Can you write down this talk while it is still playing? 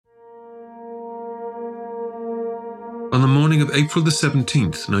On the morning of April the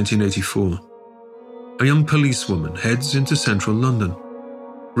 17th, 1984, a young policewoman heads into central London,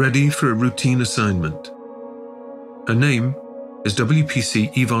 ready for a routine assignment. Her name is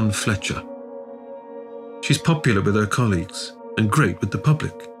WPC Yvonne Fletcher. She's popular with her colleagues and great with the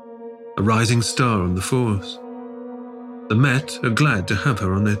public, a rising star on the force. The Met are glad to have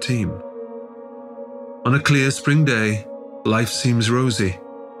her on their team. On a clear spring day, life seems rosy.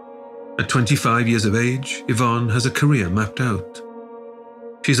 At 25 years of age, Yvonne has a career mapped out.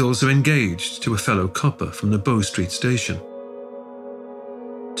 She's also engaged to a fellow copper from the Bow Street station.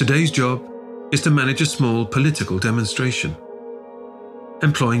 Today's job is to manage a small political demonstration.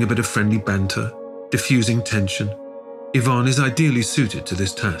 Employing a bit of friendly banter, diffusing tension, Yvonne is ideally suited to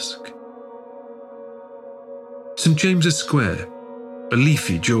this task. St. James's Square, a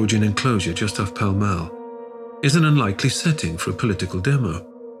leafy Georgian enclosure just off Pall Mall, is an unlikely setting for a political demo.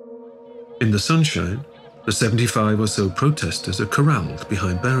 In the sunshine, the 75 or so protesters are corralled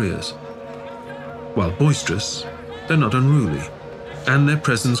behind barriers. While boisterous, they're not unruly, and their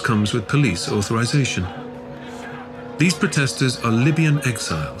presence comes with police authorization. These protesters are Libyan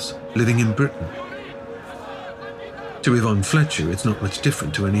exiles living in Britain. To Yvonne Fletcher, it's not much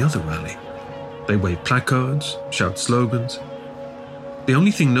different to any other rally. They wave placards, shout slogans. The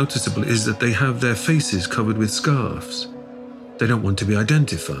only thing noticeable is that they have their faces covered with scarves. They don't want to be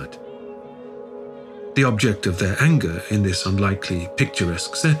identified. The object of their anger in this unlikely,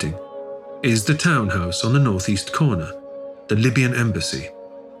 picturesque setting is the townhouse on the northeast corner, the Libyan Embassy,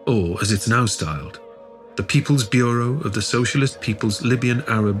 or as it's now styled, the People's Bureau of the Socialist People's Libyan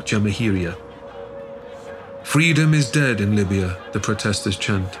Arab Jamahiriya. Freedom is dead in Libya, the protesters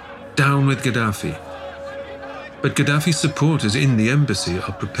chant. Down with Gaddafi. But Gaddafi's supporters in the embassy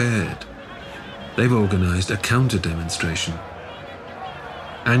are prepared. They've organized a counter-demonstration.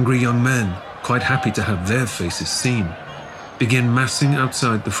 Angry young men, quite happy to have their faces seen, begin massing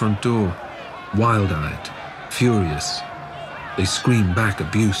outside the front door, wild-eyed, furious. They scream back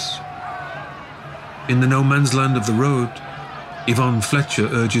abuse. In the no-man's land of the road, Yvonne Fletcher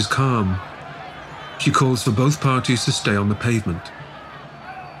urges calm. She calls for both parties to stay on the pavement.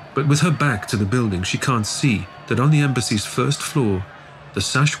 But with her back to the building, she can't see that on the embassy's first floor, the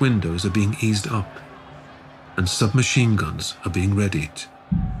sash windows are being eased up, and submachine guns are being readied.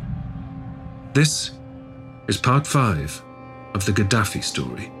 This is part 5 of the Gaddafi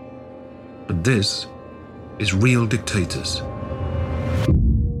story, and this is Real Dictators.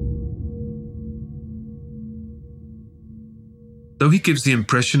 Though he gives the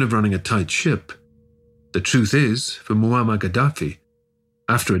impression of running a tight ship, the truth is, for Muammar Gaddafi,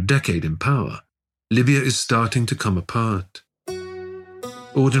 after a decade in power, Libya is starting to come apart.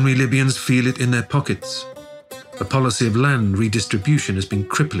 Ordinary Libyans feel it in their pockets. A policy of land redistribution has been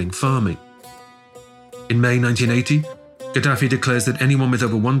crippling farming. In May 1980, Gaddafi declares that anyone with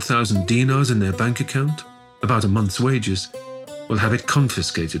over 1,000 dinars in their bank account, about a month's wages, will have it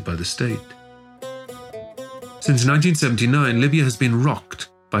confiscated by the state. Since 1979, Libya has been rocked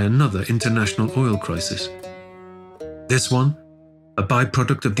by another international oil crisis. This one, a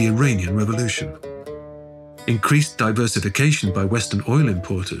byproduct of the Iranian Revolution. Increased diversification by Western oil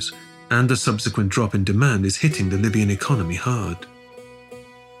importers and the subsequent drop in demand is hitting the Libyan economy hard.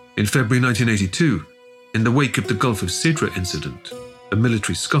 In February 1982, in the wake of the Gulf of Sidra incident, a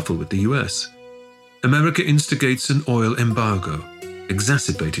military scuffle with the US, America instigates an oil embargo,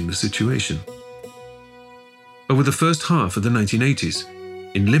 exacerbating the situation. Over the first half of the 1980s,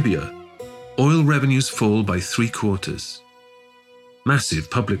 in Libya, oil revenues fall by 3/4. Massive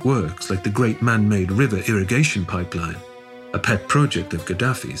public works like the Great Man-Made River Irrigation Pipeline, a pet project of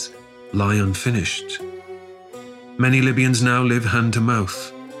Gaddafi's, lie unfinished. Many Libyans now live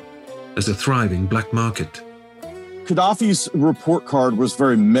hand-to-mouth. There's a thriving black market. Gaddafi's report card was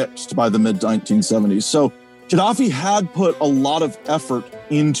very mixed by the mid-1970s. So Gaddafi had put a lot of effort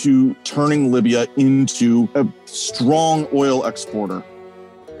into turning Libya into a strong oil exporter.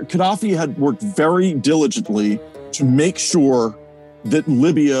 Gaddafi had worked very diligently to make sure that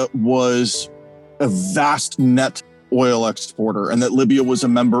Libya was a vast net oil exporter and that Libya was a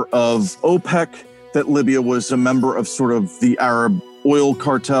member of OPEC, that Libya was a member of sort of the Arab oil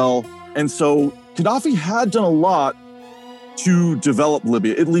cartel. And so Gaddafi had done a lot to develop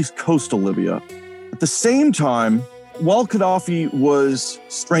Libya, at least coastal Libya. At the same time, while Gaddafi was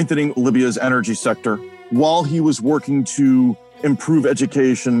strengthening Libya's energy sector, while he was working to improve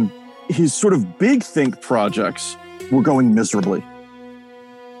education, his sort of big think projects were going miserably.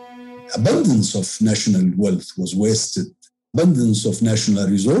 Abundance of national wealth was wasted. Abundance of national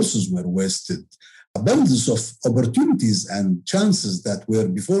resources were wasted. Abundance of opportunities and chances that were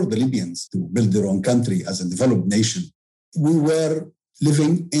before the Libyans to build their own country as a developed nation we were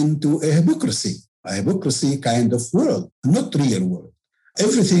living into a hypocrisy kind of world, not real world.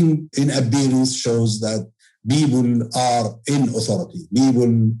 Everything in appearance shows that people are in authority. People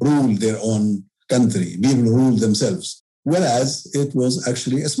rule their own country. People rule themselves. Whereas it was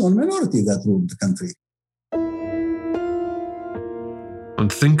actually a small minority that ruled the country.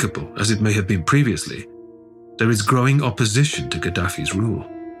 Unthinkable as it may have been previously, there is growing opposition to Gaddafi's rule.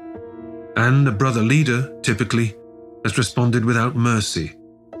 And the brother leader, typically, has responded without mercy,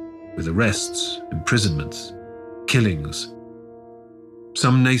 with arrests, imprisonments, killings.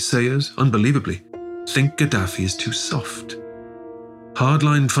 Some naysayers, unbelievably, think Gaddafi is too soft.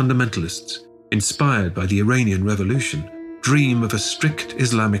 Hardline fundamentalists, inspired by the Iranian Revolution, dream of a strict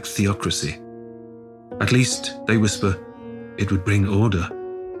Islamic theocracy. At least, they whisper, it would bring order.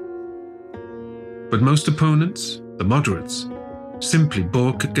 But most opponents, the moderates, simply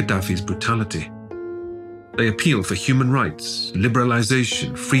balk at Gaddafi's brutality. They appeal for human rights,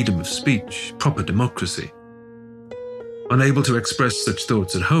 liberalization, freedom of speech, proper democracy. Unable to express such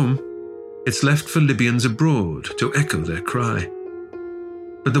thoughts at home, it's left for Libyans abroad to echo their cry.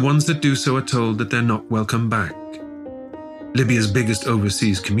 But the ones that do so are told that they're not welcome back. Libya's biggest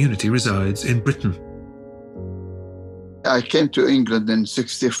overseas community resides in Britain. I came to England in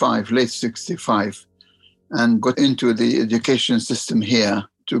late 65, and got into the education system here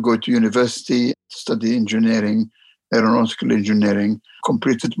to go to university, study engineering, aeronautical engineering.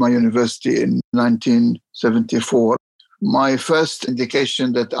 Completed my university in 1974. My first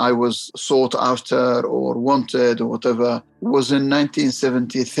indication that I was sought after or wanted or whatever was in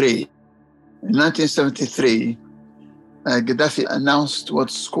 1973. In 1973, Gaddafi announced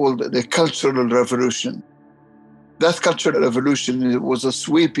what's called the Cultural Revolution. That Cultural Revolution was a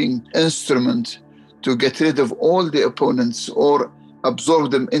sweeping instrument to get rid of all the opponents or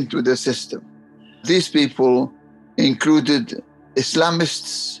absorb them into the system. These people included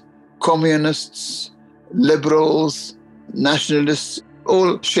Islamists, communists, liberals, nationalists,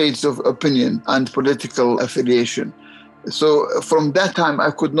 all shades of opinion and political affiliation. So from that time,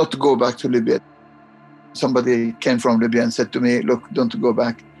 I could not go back to Libya. Somebody came from Libya and said to me, look, don't go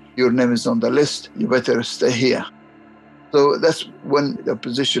back. Your name is on the list. You better stay here. So that's when the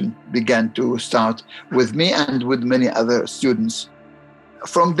opposition began to start with me and with many other students.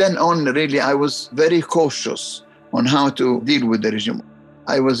 From then on, really, I was very cautious on how to deal with the regime.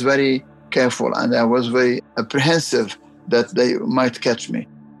 I was very careful and I was very apprehensive that they might catch me.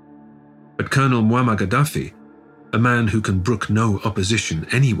 But Colonel Muammar Gaddafi, a man who can brook no opposition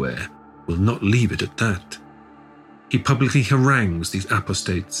anywhere, will not leave it at that. He publicly harangues these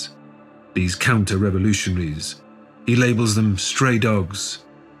apostates, these counter-revolutionaries. He labels them stray dogs,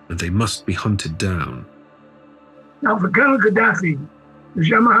 and they must be hunted down. Now, for Colonel Gaddafi, the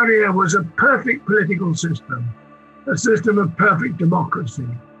Jamahiriya was a perfect political system, a system of perfect democracy.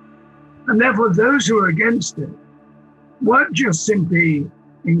 And therefore, those who were against it weren't just simply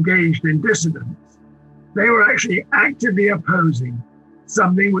engaged in dissidence. They were actually actively opposing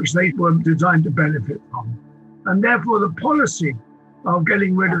something which they were designed to benefit from. And therefore, the policy of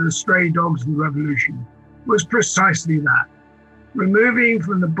getting rid of the stray dogs of the revolution was precisely that, removing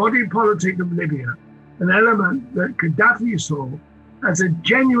from the body politic of Libya an element that Gaddafi saw as a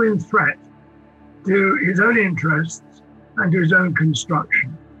genuine threat to his own interests and to his own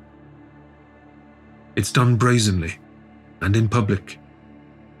construction. It's done brazenly and in public.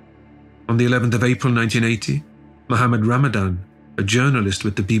 On the 11th of April 1980, Mohammed Ramadan, a journalist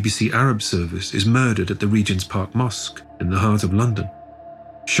with the BBC Arab service, is murdered at the Regent's Park Mosque in the heart of London,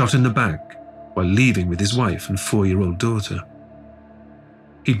 shot in the back while leaving with his wife and 4-year-old daughter.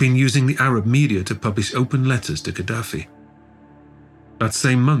 He'd been using the Arab media to publish open letters to Gaddafi. That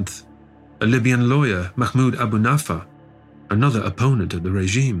same month, a Libyan lawyer, Mahmoud Abu Nafa, another opponent of the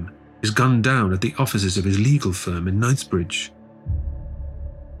regime, is gunned down at the offices of his legal firm in Knightsbridge.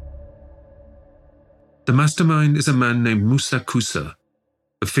 The mastermind is a man named Musa Kusa,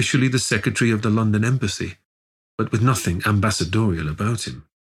 officially the secretary of the London embassy, but with nothing ambassadorial about him.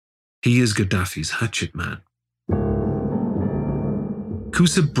 He is Gaddafi's hatchet man.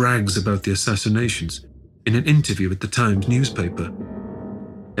 Kusa brags about the assassinations in an interview with the Times newspaper.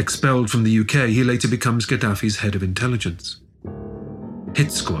 Expelled from the UK, he later becomes Gaddafi's head of intelligence.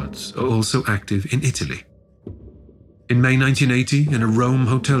 Hit squads are also active in Italy. In May 1980, in a Rome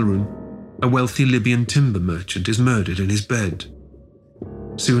hotel room, a wealthy Libyan timber merchant is murdered in his bed.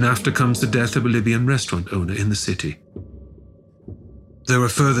 Soon after comes the death of a Libyan restaurant owner in the city. There are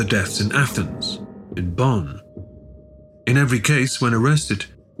further deaths in Athens, in Bonn. In every case, when arrested,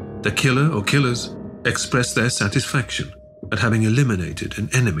 the killer or killers express their satisfaction at having eliminated an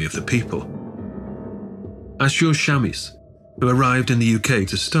enemy of the people. Ashur Shamis, who arrived in the UK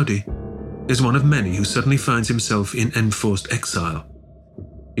to study, is one of many who suddenly finds himself in enforced exile.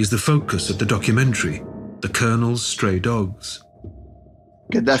 He's the focus of the documentary, The Colonel's Stray Dogs.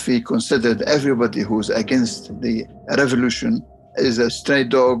 Gaddafi considered everybody who's against the revolution is a stray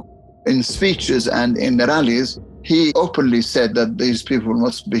dog. In speeches and in rallies, he openly said that these people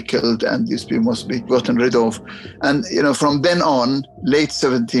must be killed and these people must be gotten rid of. And, from then on, late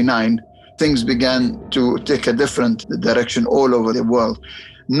 79, things began to take a different direction all over the world.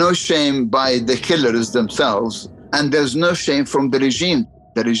 No shame by the killers themselves, and there's no shame from the regime.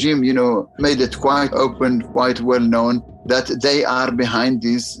 The regime, made it quite open, quite well known that they are behind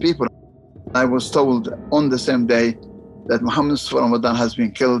these people. I was told on the same day that Mohammed Mustafa Ramadan has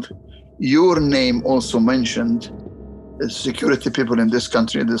been killed. Your name also mentioned. The security people in this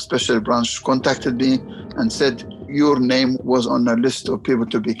country, the special branch, contacted me and said your name was on a list of people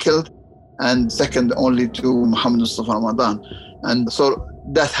to be killed, and second only to Mohammed Mustafa Ramadan. And so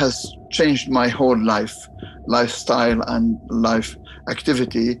that has changed my whole lifestyle and life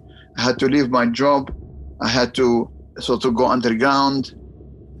activity. I had to leave my job. I had to sort of go underground.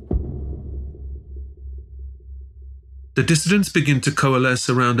 The dissidents begin to coalesce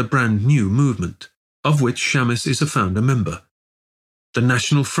around a brand new movement, of which Shamis is a founder member, the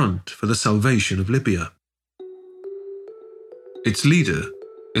National Front for the Salvation of Libya. Its leader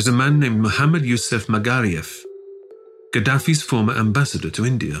is a man named Mohammad Youssef Magarief, Gaddafi's former ambassador to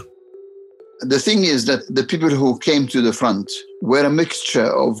India. The thing is that the people who came to the front were a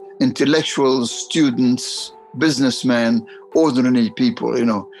mixture of intellectuals, students, businessmen, ordinary people,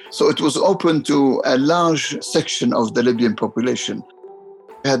 So it was open to a large section of the Libyan population.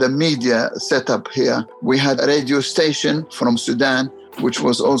 We had a media set up here. We had a radio station from Sudan, which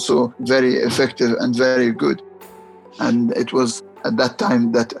was also very effective and very good. And it was at that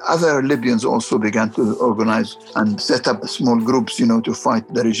time that other Libyans also began to organize and set up small groups, to fight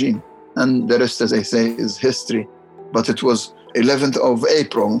the regime. And the rest, as I say, is history. But it was 11th of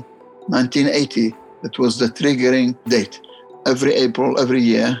April, 1980. It was the triggering date. Every April, every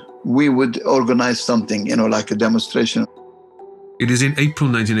year, we would organize something, like a demonstration. It is in April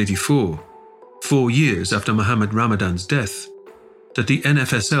 1984, 4 years after Mohammed Ramadan's death, that the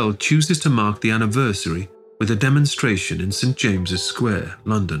NFSL chooses to mark the anniversary with a demonstration in St. James's Square,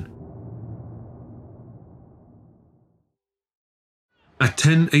 London. At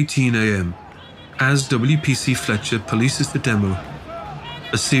 10:18 a.m., as WPC Fletcher polices the demo,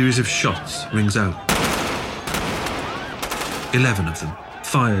 a series of shots rings out. 11 of them,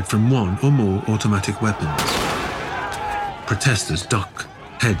 fired from one or more automatic weapons. Protesters duck,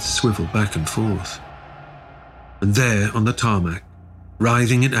 heads swivel back and forth. And there on the tarmac,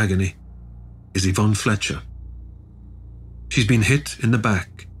 writhing in agony, is Yvonne Fletcher. She's been hit in the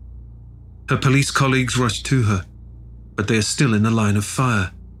back. Her police colleagues rush to her, but they are still in the line of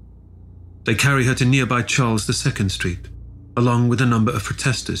fire. They carry her to nearby Charles II Street, along with a number of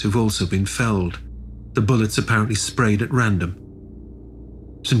protesters who've also been felled, the bullets apparently sprayed at random.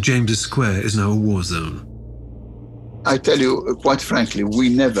 St. James's Square is now a war zone. I tell you, quite frankly, we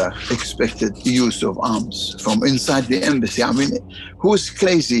never expected the use of arms from inside the embassy. I mean, who's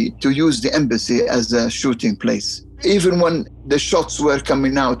crazy to use the embassy as a shooting place? Even when the shots were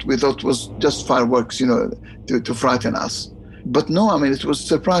coming out, we thought it was just fireworks, to frighten us. But no, I mean, it was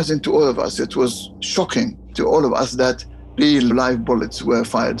surprising to all of us. It was shocking to all of us that real live bullets were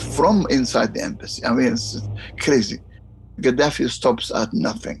fired from inside the embassy. I mean, it's crazy. Gaddafi stops at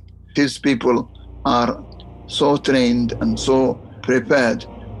nothing. His people are so trained and so prepared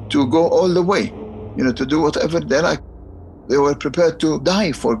to go all the way, to do whatever they like. They were prepared to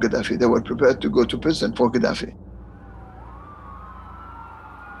die for Gaddafi. They were prepared to go to prison for Gaddafi.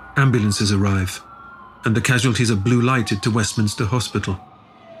 Ambulances arrive, and the casualties are blue lighted to Westminster Hospital.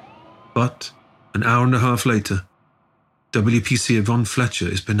 But an hour and a half later, WPC Yvonne Fletcher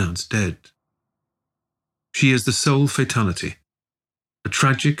is pronounced dead. She is the sole fatality, a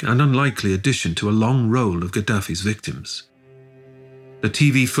tragic and unlikely addition to a long roll of Gaddafi's victims. The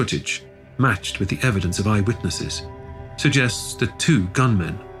TV footage, matched with the evidence of eyewitnesses, suggests that 2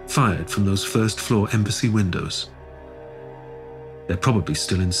 gunmen fired from those first-floor embassy windows. They're probably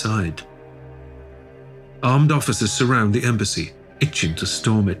still inside. Armed officers surround the embassy, itching to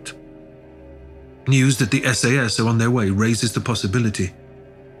storm it. News that the SAS are on their way raises the possibility.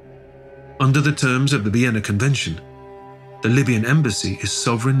 Under the terms of the Vienna Convention, the Libyan embassy is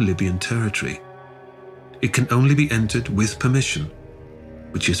sovereign Libyan territory. It can only be entered with permission,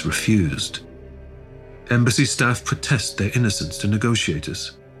 which is refused. Embassy staff protest their innocence to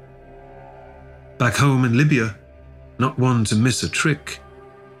negotiators. Back home in Libya, not one to miss a trick,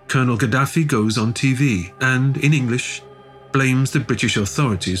 Colonel Gaddafi goes on TV and, in English, blames the British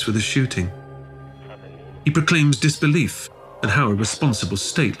authorities for the shooting. He proclaims disbelief at how a responsible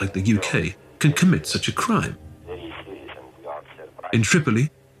state like the UK can commit such a crime. In Tripoli,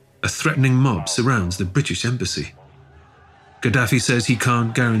 a threatening mob surrounds the British embassy. Gaddafi says he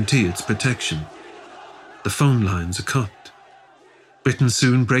can't guarantee its protection. The phone lines are cut. Britain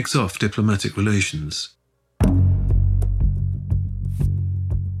soon breaks off diplomatic relations.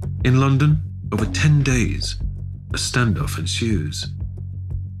 In London, over 10 days, a standoff ensues.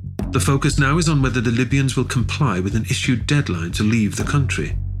 The focus now is on whether the Libyans will comply with an issued deadline to leave the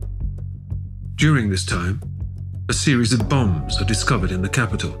country. During this time, a series of bombs are discovered in the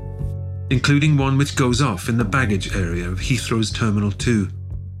capital, including one which goes off in the baggage area of Heathrow's Terminal 2.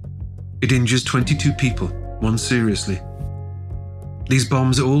 It injures 22 people, one seriously. These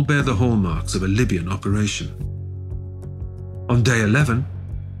bombs all bear the hallmarks of a Libyan operation. On day 11,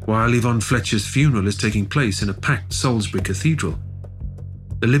 while Yvonne Fletcher's funeral is taking place in a packed Salisbury Cathedral,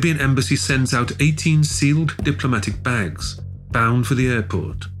 the Libyan embassy sends out 18 sealed diplomatic bags bound for the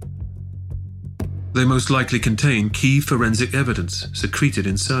airport. They most likely contain key forensic evidence secreted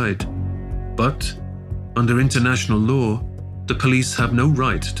inside. But, under international law, the police have no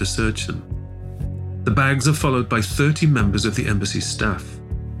right to search them. The bags are followed by 30 members of the embassy's staff,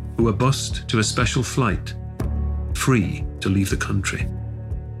 who are bused to a special flight, free to leave the country.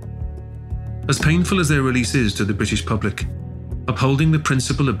 As painful as their release is to the British public, upholding the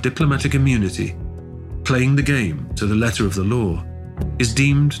principle of diplomatic immunity, playing the game to the letter of the law, is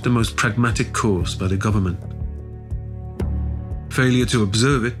deemed the most pragmatic course by the government. Failure to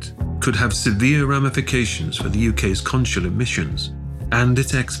observe it could have severe ramifications for the UK's consular missions and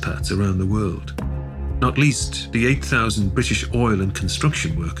its expats around the world, not least the 8,000 British oil and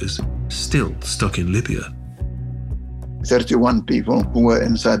construction workers still stuck in Libya. 31 people who were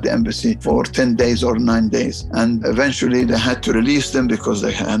inside the embassy for 10 days or 9 days. And eventually they had to release them because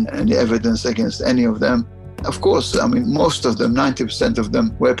they had any evidence against any of them. Of course, most of them, 90% of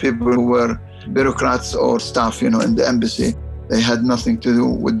them, were people who were bureaucrats or staff, in the embassy. They had nothing to do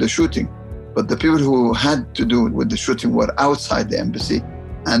with the shooting. But the people who had to do with the shooting were outside the embassy.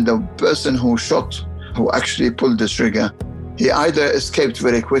 And the person who shot, who actually pulled the trigger, he either escaped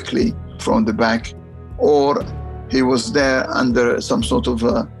very quickly from the back, or he was there under some sort of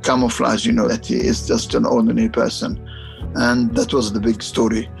camouflage, that he is just an ordinary person. And that was the big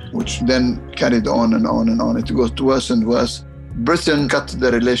story, which then carried on and on and on. It got worse and worse. Britain cut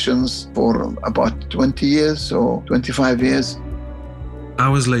the relations for about 20 years or 25 years.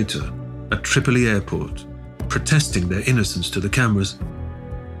 Hours later, at Tripoli airport, protesting their innocence to the cameras,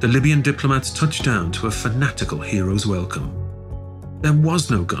 the Libyan diplomats touched down to a fanatical hero's welcome. There was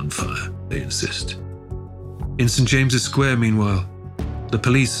no gunfire, they insist. In St. James's Square, meanwhile, the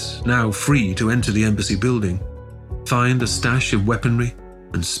police, now free to enter the embassy building, find a stash of weaponry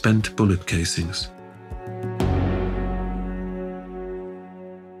and spent bullet casings.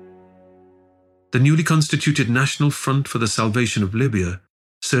 The newly constituted National Front for the Salvation of Libya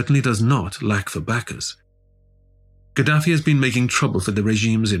certainly does not lack for backers. Gaddafi has been making trouble for the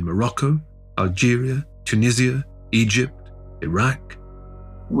regimes in Morocco, Algeria, Tunisia, Egypt, Iraq.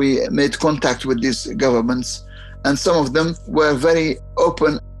 We made contact with these governments, and some of them were very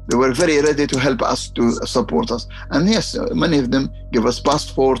open. They were very ready to help us, to support us. And yes, many of them give us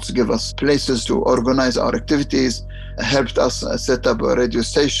passports, give us places to organize our activities, helped us set up a radio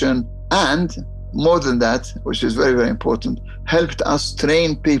station, and more than that, which is very, very important, helped us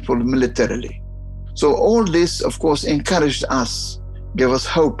train people militarily. So all this, of course, encouraged us, gave us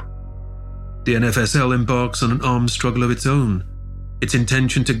hope. The NFSL embarks on an armed struggle of its own, its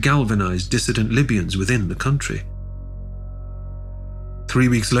intention to galvanize dissident Libyans within the country. 3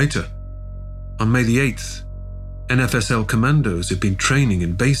 weeks later, on May the 8th, NFSL commandos who've been training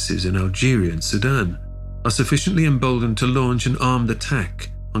in bases in Algeria and Sudan are sufficiently emboldened to launch an armed attack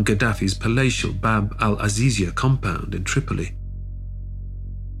on Gaddafi's palatial Bab al-Azizia compound in Tripoli.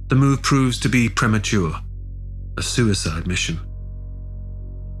 The move proves to be premature, a suicide mission.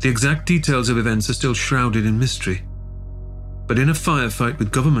 The exact details of events are still shrouded in mystery, but in a firefight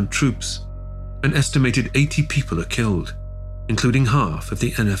with government troops, an estimated 80 people are killed, including half of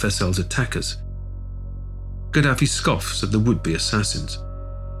the NFSL's attackers. Gaddafi scoffs at the would-be assassins.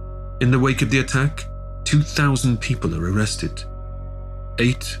 In the wake of the attack, 2,000 people are arrested.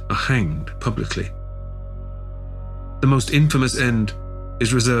 8 are hanged publicly. The most infamous end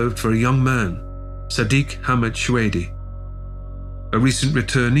is reserved for a young man, Sadiq Hamed Shwedi. A recent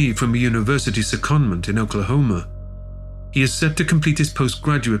returnee from a university secondment in Oklahoma, he is set to complete his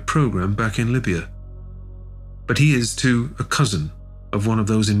postgraduate program back in Libya. But he is, too, a cousin of one of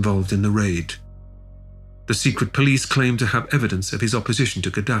those involved in the raid. The secret police claim to have evidence of his opposition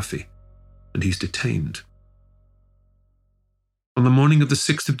to Gaddafi, and he's detained. On the morning of the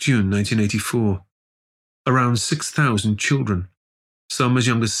 6th of June 1984, around 6,000 children, some as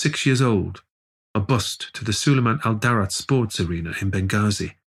young as 6 years old, are bussed to the Suleiman Al-Darat Sports Arena in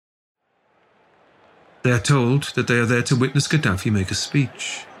Benghazi. They are told that they are there to witness Gaddafi make a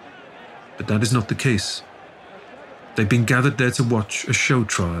speech, but that is not the case. They've been gathered there to watch a show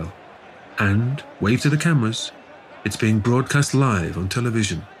trial, and, wave to the cameras, it's being broadcast live on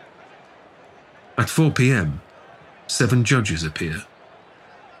television. At 4 p.m, 7 judges appear.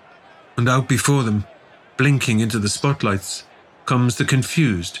 And out before them, blinking into the spotlights, comes the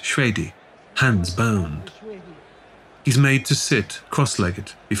confused Shwedi, hands bound. He's made to sit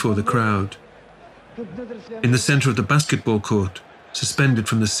cross-legged before the crowd. In the center of the basketball court, suspended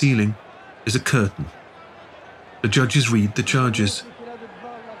from the ceiling, is a curtain. The judges read the charges.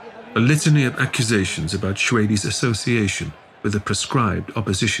 A litany of accusations about Shwedi's association with a proscribed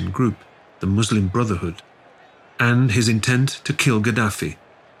opposition group, the Muslim Brotherhood, and his intent to kill Gaddafi,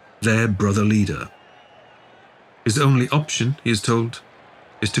 their brother leader. His only option, he is told,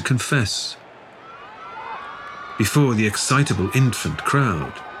 is to confess. Before the excitable infant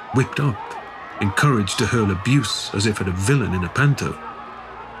crowd, whipped up, encouraged to hurl abuse as if at a villain in a panto,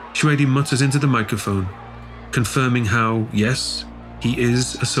 Shwedi mutters into the microphone, confirming how, yes, he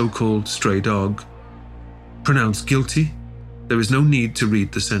is a so-called stray dog. Pronounced guilty, there is no need to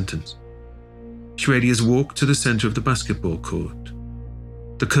read the sentence. Shwedi has walked to the center of the basketball court.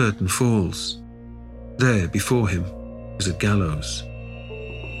 The curtain falls. There, before him, is a gallows.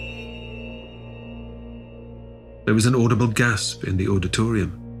 There is an audible gasp in the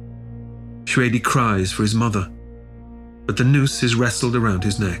auditorium. Shwedi cries for his mother, but the noose is wrestled around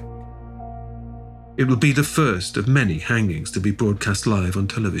his neck. It will be the first of many hangings to be broadcast live on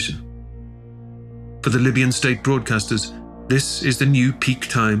television. For the Libyan state broadcasters, this is the new peak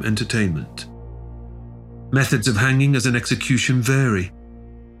time entertainment. Methods of hanging as an execution vary.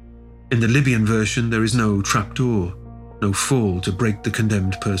 In the Libyan version, there is no trapdoor, no fall to break the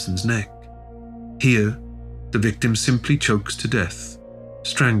condemned person's neck. Here, the victim simply chokes to death,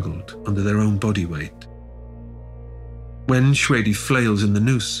 strangled under their own body weight. When Shwedi flails in the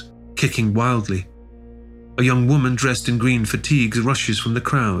noose, kicking wildly, a young woman dressed in green fatigues rushes from the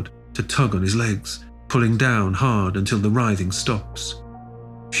crowd to tug on his legs, pulling down hard until the writhing stops.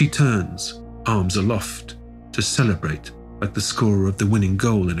 She turns, arms aloft, to celebrate like the scorer of the winning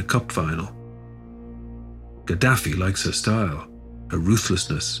goal in a cup final. Gaddafi likes her style, her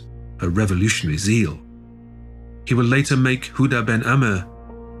ruthlessness, her revolutionary zeal. He will later make Huda Ben Amer,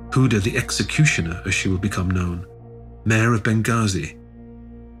 Huda the Executioner as she will become known, mayor of Benghazi.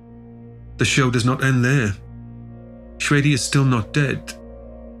 The show does not end there. Shwedi is still not dead.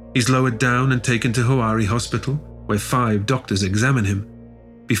 He's lowered down and taken to Hawari Hospital, where 5 doctors examine him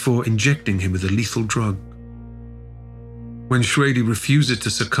before injecting him with a lethal drug. When Shwedi refuses to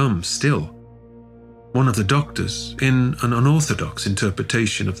succumb still, one of the doctors, in an unorthodox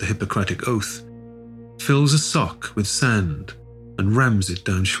interpretation of the Hippocratic Oath, fills a sock with sand and rams it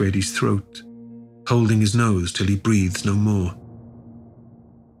down Shwedi's throat, holding his nose till he breathes no more.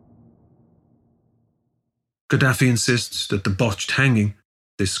 Gaddafi insists that the botched hanging,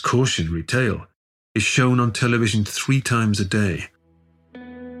 this cautionary tale, is shown on television 3 times a day.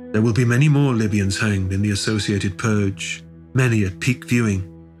 There will be many more Libyans hanged in the associated purge, many at peak viewing,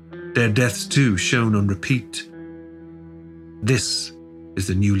 their deaths too shown on repeat. This is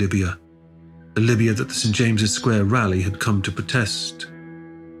the new Libya, the Libya that the St. James's Square rally had come to protest.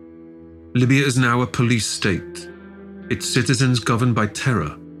 Libya is now a police state, its citizens governed by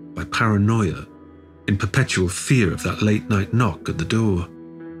terror, by paranoia, in perpetual fear of that late-night knock at the door.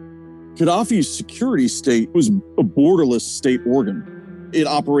 Gaddafi's security state was a borderless state organ. It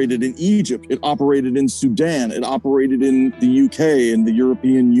operated in Egypt, it operated in Sudan, it operated in the UK and the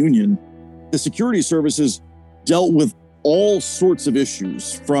European Union. The security services dealt with all sorts of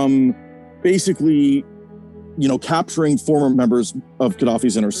issues, from basically, capturing former members of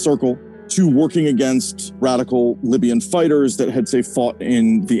Gaddafi's inner circle to working against radical Libyan fighters that had, say, fought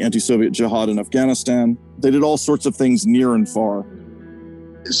in the anti-Soviet jihad in Afghanistan. They did all sorts of things near and far.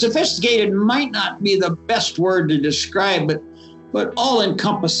 Sophisticated might not be the best word to describe it, but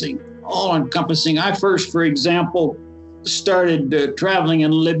all-encompassing. All-encompassing. I first, for example, started traveling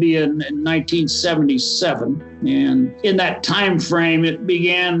in Libya in 1977. And in that time frame, it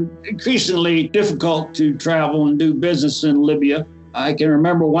began increasingly difficult to travel and do business in Libya. I can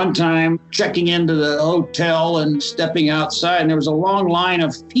remember one time checking into the hotel and stepping outside, and there was a long line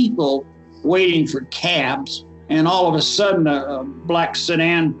of people waiting for cabs. And all of a sudden, a black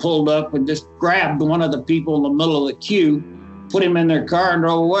sedan pulled up and just grabbed one of the people in the middle of the queue, put him in their car and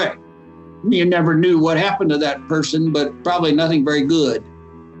drove away. You never knew what happened to that person, but probably nothing very good.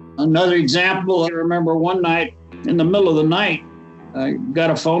 Another example, I remember one night, in the middle of the night, I got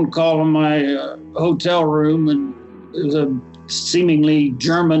a phone call in my hotel room, and it was a seemingly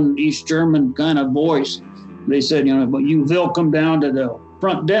German, East German kind of voice. They said, "But you will come down to the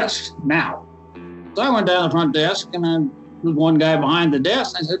front desk now." So I went down to the front desk, and there was one guy behind the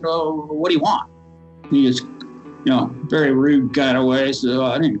desk. I said, "Oh, what do you want?" He just, very rude kind of way. Said, "Oh,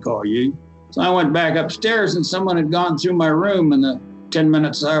 I didn't call you." So I went back upstairs, and someone had gone through my room in the 10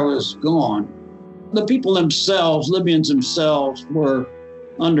 minutes I was gone. The people themselves, Libyans themselves, were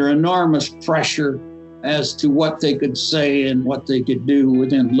under enormous pressure as to what they could say and what they could do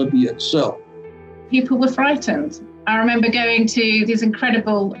within Libya itself. People were frightened. I remember going to these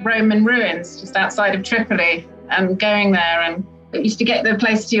incredible Roman ruins just outside of Tripoli and going there, and you used to get the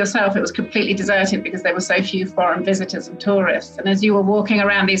place to yourself. It was completely deserted because there were so few foreign visitors and tourists. And as you were walking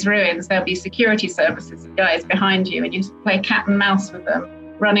around these ruins, there'll be security services, guys behind you, and you play cat and mouse with them,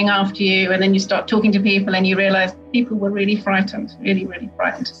 running after you. And then you start talking to people and you realize people were really frightened, really, really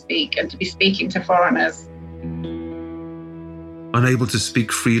frightened to speak and to be speaking to foreigners. Unable to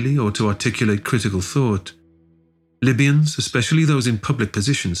speak freely or to articulate critical thought, Libyans, especially those in public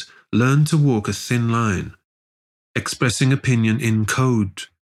positions, learned to walk a thin line, expressing opinion in code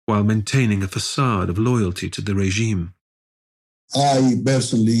while maintaining a facade of loyalty to the regime. I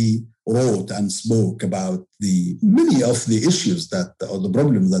personally wrote and spoke about many of the issues or the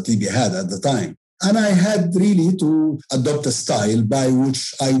problems that Libya had at the time. And I had really to adopt a style by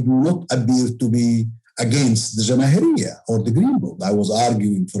which I do not appear to be against the Jamahiriya or the Green Book. I was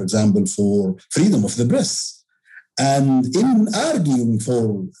arguing, for example, for freedom of the press. And in arguing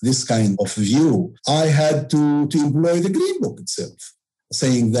for this kind of view, I had to employ the Green Book itself,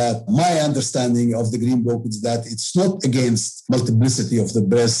 saying that my understanding of the Green Book is that it's not against multiplicity of the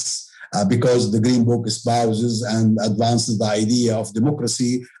press because the Green Book espouses and advances the idea of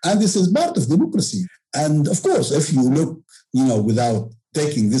democracy, and this is part of democracy. And of course, if you look, without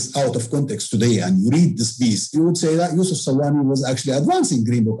taking this out of context today and you read this piece, you would say that Yusuf Sawani was actually advancing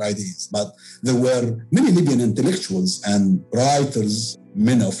Green Book ideas. But there were many Libyan intellectuals and writers,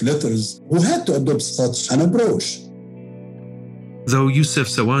 men of letters, who had to adopt such an approach. Though Yusuf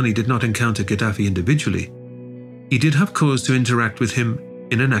Sawani did not encounter Gaddafi individually, he did have cause to interact with him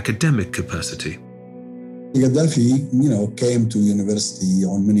in an academic capacity. Gaddafi, came to university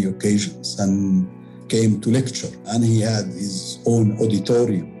on many occasions and came to lecture, and he had his own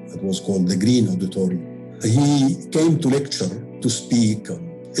auditorium. It was called the Green Auditorium. He came to lecture, to speak on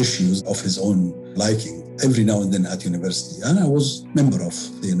issues of his own liking every now and then at university. And I was member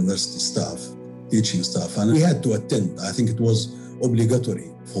of the university staff, teaching staff, and we had to attend. I think it was obligatory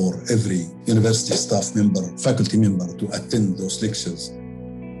for every university staff member, faculty member to attend those lectures.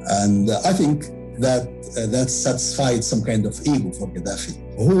 And I think that satisfied some kind of ego for Gaddafi,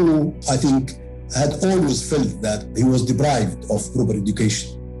 who I think had always felt that he was deprived of proper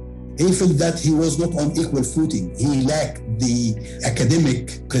education. He felt that he was not on equal footing. He lacked the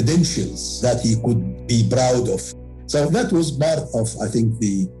academic credentials that he could be proud of. So that was part of, I think,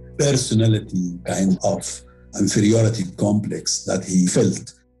 the personality kind of inferiority complex that he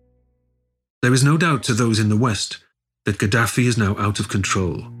felt. There is no doubt to those in the West that Gaddafi is now out of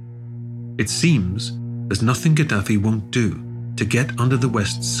control. It seems there's nothing Gaddafi won't do to get under the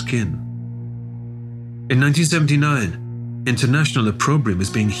West's skin. In 1979, international opprobrium is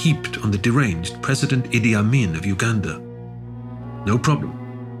being heaped on the deranged President Idi Amin of Uganda. No problem.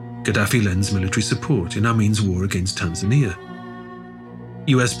 Gaddafi lends military support in Amin's war against Tanzania.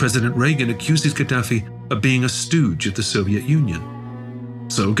 US President Reagan accuses Gaddafi of being a stooge of the Soviet Union.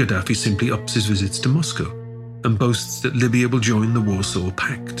 So Gaddafi simply ups his visits to Moscow and boasts that Libya will join the Warsaw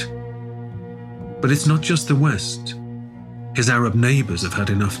Pact. But it's not just the West. His Arab neighbors have had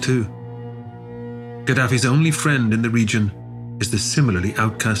enough too. Gaddafi's only friend in the region is the similarly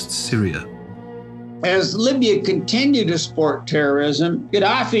outcast Syria. As Libya continued to support terrorism,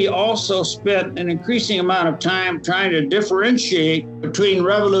 Gaddafi also spent an increasing amount of time trying to differentiate between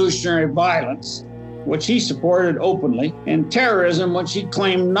revolutionary violence, which he supported openly, and terrorism, which he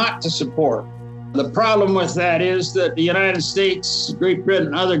claimed not to support. The problem with that is that the United States, Great Britain,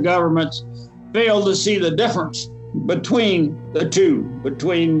 and other governments failed to see the difference between the two,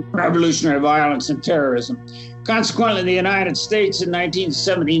 between revolutionary violence and terrorism. Consequently, the United States in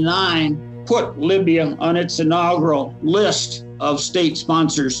 1979 put Libya on its inaugural list of state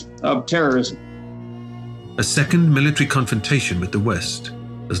sponsors of terrorism. A second military confrontation with the West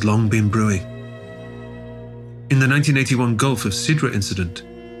has long been brewing. In the 1981 Gulf of Sidra incident,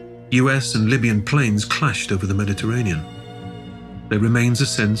 US and Libyan planes clashed over the Mediterranean. There remains a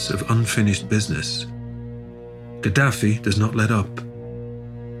sense of unfinished business. Gaddafi does not let up.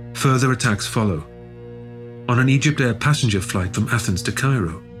 Further attacks follow. On an Egypt Air passenger flight from Athens to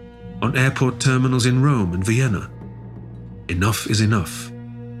Cairo, on airport terminals in Rome and Vienna. Enough is enough.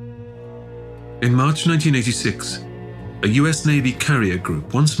 In March 1986, a US Navy carrier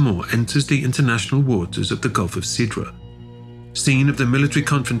group once more enters the international waters of the Gulf of Sidra, scene of the military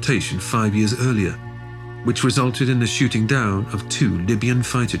confrontation 5 years earlier, which resulted in the shooting down of 2 Libyan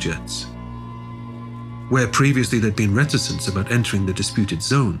fighter jets. Where previously there'd been reticence about entering the disputed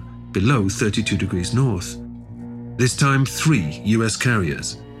zone below 32 degrees north, this time 3 US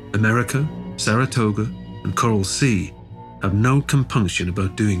carriers, America, Saratoga, and Coral Sea, have no compunction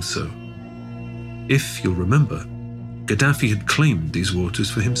about doing so. If you'll remember, Gaddafi had claimed these waters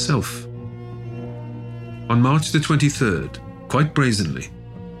for himself. On March the 23rd, quite brazenly,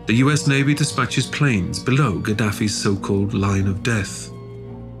 the US Navy dispatches planes below Gaddafi's so-called line of death.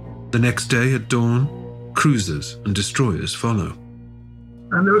 The next day at dawn, cruisers and destroyers follow.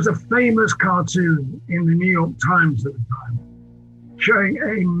 And there was a famous cartoon in the New York Times at the time showing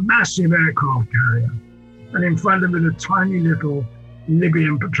a massive aircraft carrier, and in front of it a tiny little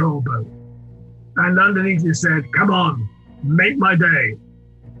Libyan patrol boat. And underneath it said, "Come on, make my day."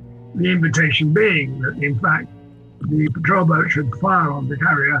 The invitation being that, in fact, the patrol boat should fire on the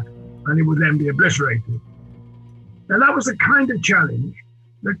carrier and it would then be obliterated. Now, that was the kind of challenge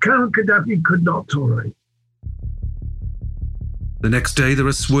that Colonel Gaddafi could not tolerate. The next day, there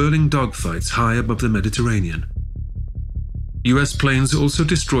are swirling dogfights high above the Mediterranean. US planes also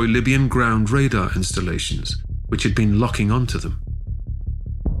destroy Libyan ground radar installations, which had been locking onto them.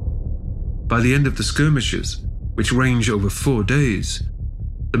 By the end of the skirmishes, which range over 4 days,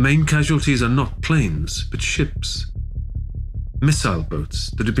 the main casualties are not planes, but ships. Missile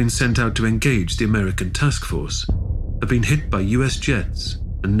boats that had been sent out to engage the American task force have been hit by US jets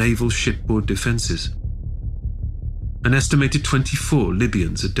and naval shipboard defenses. An estimated 24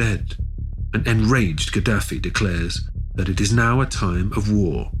 Libyans are dead. An enraged Gaddafi declares that it is now a time of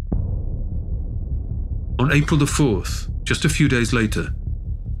war. On April the 4th, just a few days later,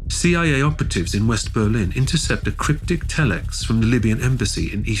 CIA operatives in West Berlin intercept a cryptic telex from the Libyan embassy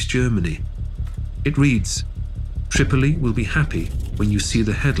in East Germany. It reads, "Tripoli will be happy when you see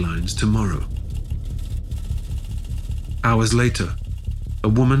the headlines tomorrow." Hours later, a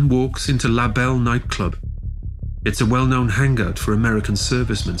woman walks into La Belle nightclub. It's a well-known hangout for American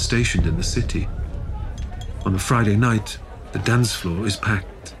servicemen stationed in the city. On a Friday night, the dance floor is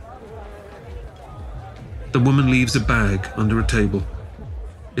packed. The woman leaves a bag under a table.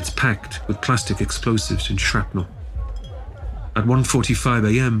 It's packed with plastic explosives and shrapnel. At 1:45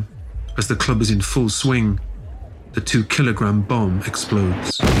 a.m., as the club is in full swing, the 2-kilogram bomb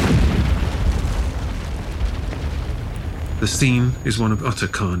explodes. The scene is one of utter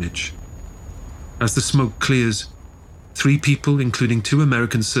carnage. As the smoke clears, 3 people, including 2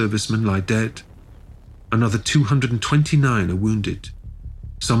 American servicemen, lie dead. Another 229 are wounded,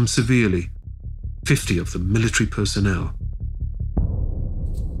 some severely, 50 of them military personnel.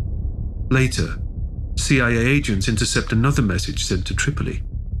 Later, CIA agents intercept another message sent to Tripoli.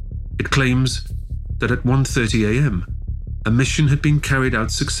 It claims that at 1:30 a.m., a mission had been carried out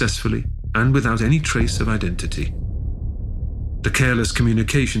successfully and without any trace of identity. The careless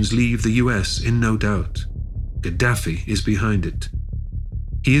communications leave the US in no doubt. Gaddafi is behind it.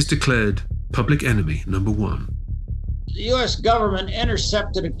 He is declared public enemy number 1. The US government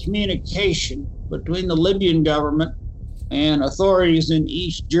intercepted a communication between the Libyan government and authorities in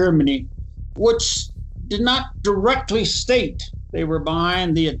East Germany, which did not directly state they were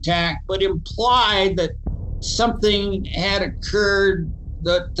behind the attack, but implied that something had occurred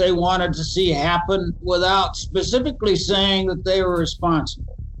that they wanted to see happen without specifically saying that they were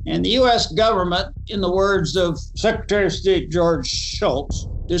responsible. And the US government, in the words of Secretary of State George Shultz,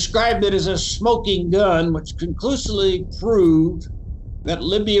 described it as a smoking gun, which conclusively proved that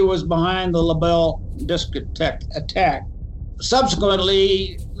Libya was behind the La Belle discotheque attack.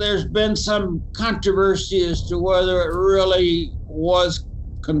 Subsequently, there's been some controversy as to whether it really was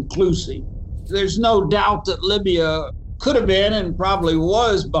conclusive. There's no doubt that Libya could have been and probably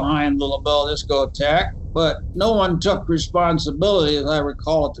was behind the La Belle disco attack, but no one took responsibility, as I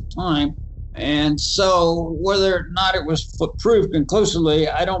recall at the time. And so whether or not it was proved conclusively,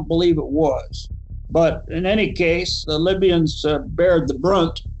 I don't believe it was. But in any case, the Libyans bared the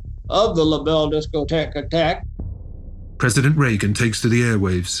brunt of the La Belle discotheque attack. President Reagan takes to the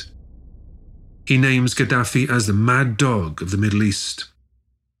airwaves. He names Gaddafi as the mad dog of the Middle East.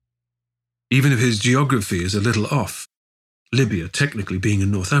 Even if his geography is a little off, Libya technically being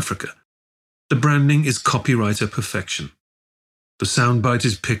in North Africa, the branding is copywriter perfection. The soundbite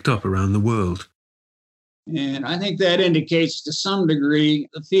is picked up around the world. And I think that indicates to some degree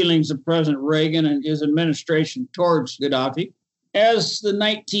the feelings of President Reagan and his administration towards Gaddafi. As the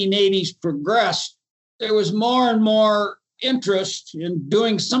 1980s progressed, there was more and more interest in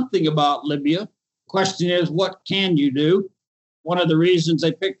doing something about Libya. Question is, what can you do? One of the reasons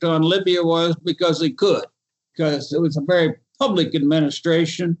they picked on Libya was because they could, because it was a very public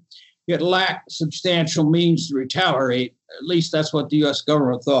administration. It lacked substantial means to retaliate. At least that's what the U.S.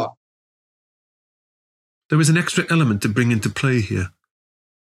 government thought. There is an extra element to bring into play here.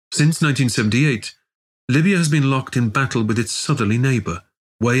 Since 1978, Libya has been locked in battle with its southerly neighbour,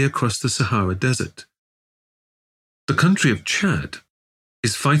 way across the Sahara Desert. The country of Chad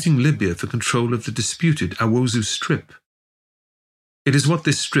is fighting Libya for control of the disputed Awozu Strip. It is what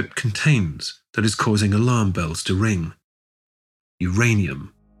this strip contains that is causing alarm bells to ring.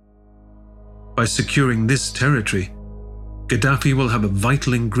 Uranium. By securing this territory, Gaddafi will have a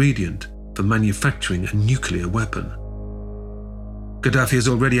vital ingredient for manufacturing a nuclear weapon. Gaddafi has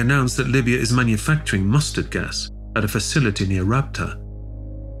already announced that Libya is manufacturing mustard gas at a facility near Rabta.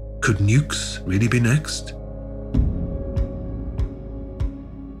 Could nukes really be next?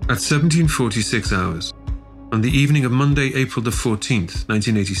 At 1746 hours, on the evening of Monday, April the 14th,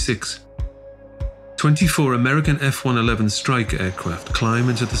 1986, 24 American F-111 strike aircraft climb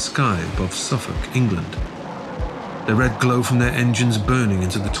into the sky above Suffolk, England. The red glow from their engines burning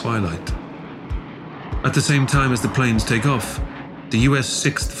into the twilight. At the same time as the planes take off, the US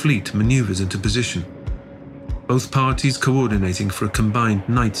 6th Fleet maneuvers into position, both parties coordinating for a combined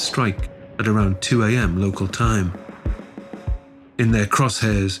night strike at around 2 a.m. local time. In their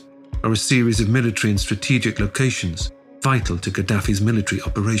crosshairs are a series of military and strategic locations vital to Gaddafi's military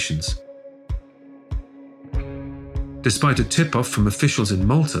operations. Despite a tip-off from officials in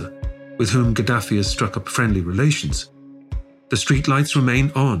Malta, with whom Gaddafi has struck up friendly relations, the streetlights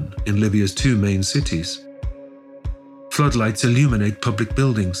remain on in Libya's two main cities. Floodlights illuminate public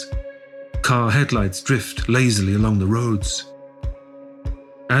buildings. Car headlights drift lazily along the roads.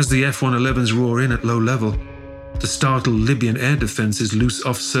 As the F-111s roar in at low level, the startled Libyan air defences loose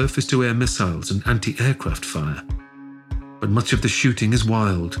off surface-to-air missiles and anti-aircraft fire. But much of the shooting is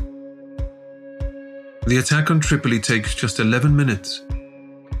wild. The attack on Tripoli takes just 11 minutes.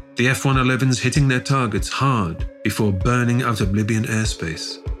 The F-111s hitting their targets hard before burning out of Libyan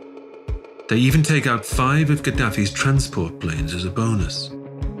airspace. They even take out 5 of Gaddafi's transport planes as a bonus.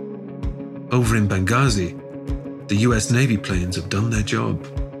 Over in Benghazi, the US Navy planes have done their job.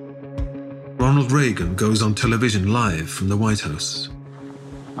 Ronald Reagan goes on television live from the White House.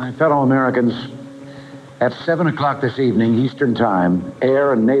 My fellow Americans, at 7 o'clock this evening, Eastern Time,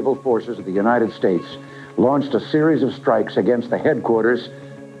 air and naval forces of the United States launched a series of strikes against the headquarters,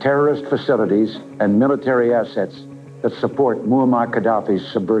 terrorist facilities, and military assets that support Muammar Gaddafi's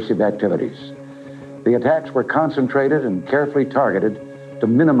subversive activities. The attacks were concentrated and carefully targeted to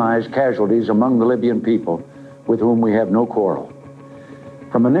minimize casualties among the Libyan people, with whom we have no quarrel.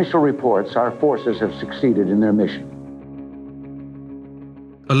 From initial reports, our forces have succeeded in their mission.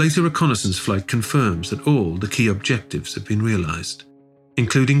 A later reconnaissance flight confirms that all the key objectives have been realized,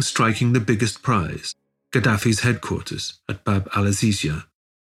 including striking the biggest prize, Gaddafi's headquarters at Bab al-Azizia.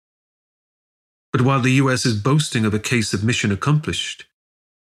 But while the US is boasting of a case of mission accomplished,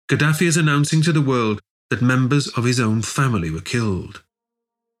 Gaddafi is announcing to the world that members of his own family were killed.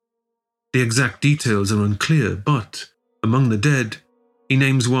 The exact details are unclear, but among the dead, he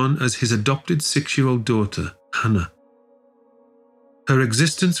names one as his adopted 6-year-old daughter, Hannah. Her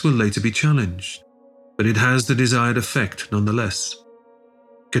existence will later be challenged, but it has the desired effect nonetheless.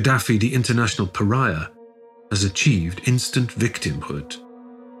 Gaddafi, the international pariah, has achieved instant victimhood.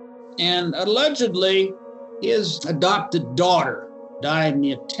 And allegedly, his adopted daughter died in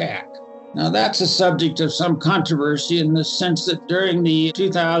the attack. Now, that's a subject of some controversy in the sense that during the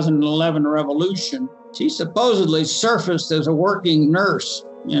 2011 revolution, she supposedly surfaced as a working nurse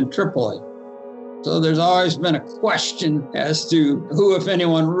in Tripoli. So there's always been a question as to who, if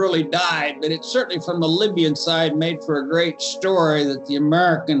anyone, really died, but it certainly from the Libyan side made for a great story that the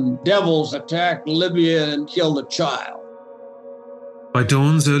American devils attacked Libya and killed a child. By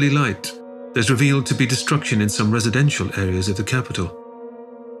dawn's early light, there's revealed to be destruction in some residential areas of the capital.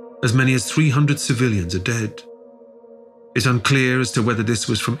 As many as 300 civilians are dead. It's unclear as to whether this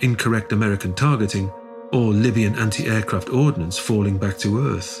was from incorrect American targeting or Libyan anti-aircraft ordnance falling back to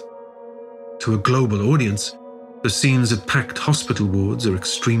earth. To a global audience, the scenes of packed hospital wards are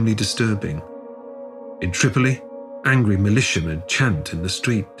extremely disturbing. In Tripoli, angry militiamen chant in the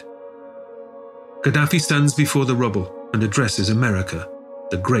street. Gaddafi stands before the rubble and addresses America,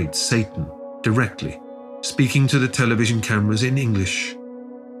 the great Satan, directly, speaking to the television cameras in English.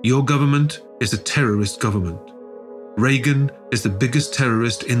 Your government is a terrorist government. Reagan is the biggest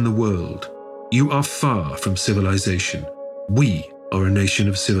terrorist in the world. You are far from civilization. We are a nation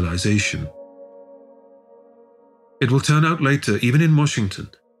of civilization. It will turn out later, even in Washington,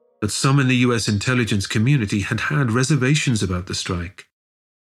 that some in the US intelligence community had reservations about the strike,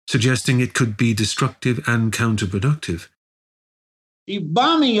 suggesting it could be destructive and counterproductive. The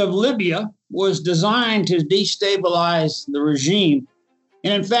bombing of Libya was designed to destabilize the regime,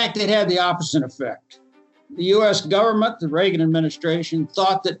 and in fact, it had the opposite effect. The U.S. government, the Reagan administration,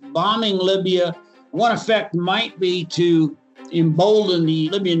 thought that bombing Libya, one effect might be to embolden the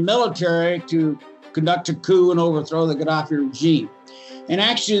Libyan military to conduct a coup and overthrow the Gaddafi regime. And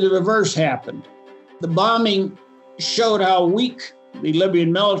actually, the reverse happened. The bombing showed how weak the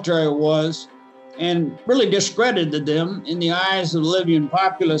Libyan military was and really discredited them in the eyes of the Libyan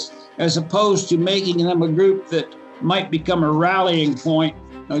populace, as opposed to making them a group that might become a rallying point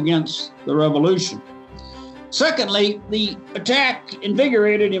against the revolution. Secondly, the attack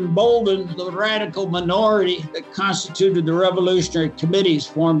invigorated, emboldened the radical minority that constituted the revolutionary committees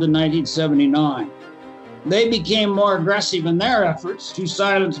formed in 1979. They became more aggressive in their efforts to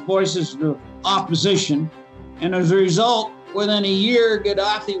silence voices of opposition, and as a result, within a year,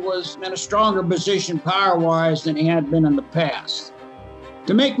 Gaddafi was in a stronger position power-wise than he had been in the past.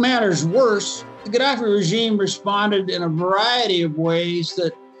 To make matters worse, the Gaddafi regime responded in a variety of ways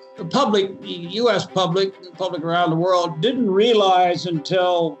that the public, the U.S. public, the public around the world, didn't realize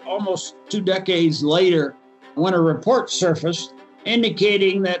until almost 2 decades later, when a report surfaced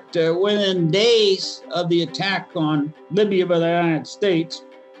indicating that within days of the attack on Libya by the United States,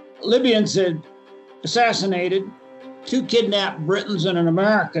 Libyans had assassinated 2 kidnapped Britons and an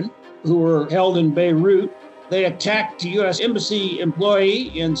American who were held in Beirut. They attacked a U.S. embassy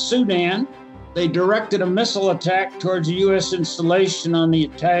employee in Sudan. They directed a missile attack towards a U.S. installation on the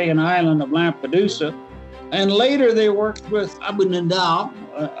Italian island of Lampedusa. And later they worked with Abu Nidal,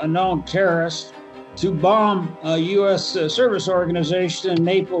 a known terrorist, to bomb a U.S. service organization in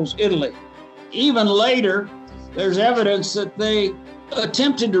Naples, Italy. Even later, there's evidence that they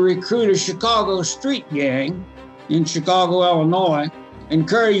attempted to recruit a Chicago street gang in Chicago, Illinois,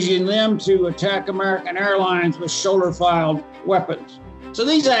 encouraging them to attack American Airlines with shoulder-fired weapons. So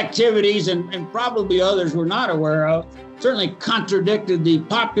these activities, and probably others we're not aware of, certainly contradicted the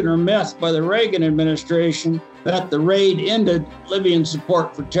popular myth by the Reagan administration that the raid ended Libyan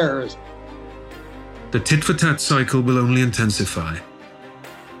support for terrorism. The tit-for-tat cycle will only intensify.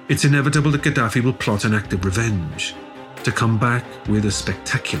 It's inevitable that Gaddafi will plot an act of revenge, to come back with a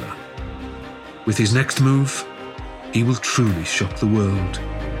spectacular. With his next move, he will truly shock the world.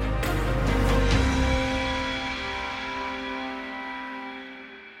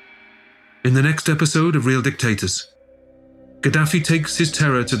 In the next episode of Real Dictators, Gaddafi takes his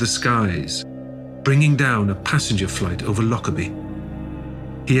terror to the skies, bringing down a passenger flight over Lockerbie.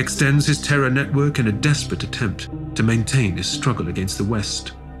 He extends his terror network in a desperate attempt to maintain his struggle against the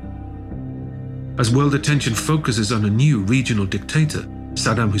West. As world attention focuses on a new regional dictator,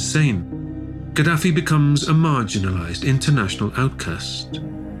 Saddam Hussein, Gaddafi becomes a marginalized international outcast.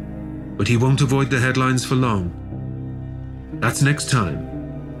 But he won't avoid the headlines for long. That's next time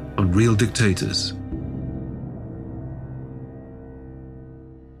on Real Dictators.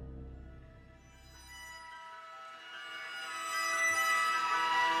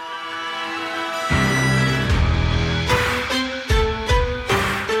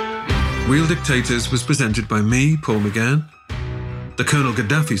 Real Dictators was presented by me, Paul McGann. The Colonel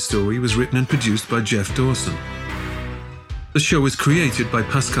Gaddafi story was written and produced by Jeff Dawson. The show is created by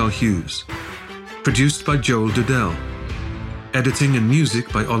Pascal Hughes, produced by Joel Dudell. Editing and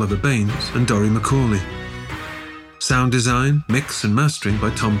music by Oliver Baines and Dory McCauley. Sound design, mix and mastering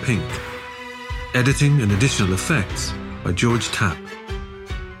by Tom Pink. Editing and additional effects by George Tapp.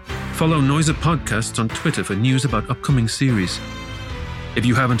 Follow Noiser Podcasts on Twitter for news about upcoming series. If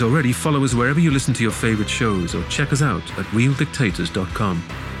you haven't already, follow us wherever you listen to your favorite shows or check us out at realdictators.com.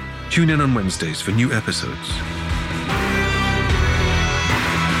 Tune in on Wednesdays for new episodes.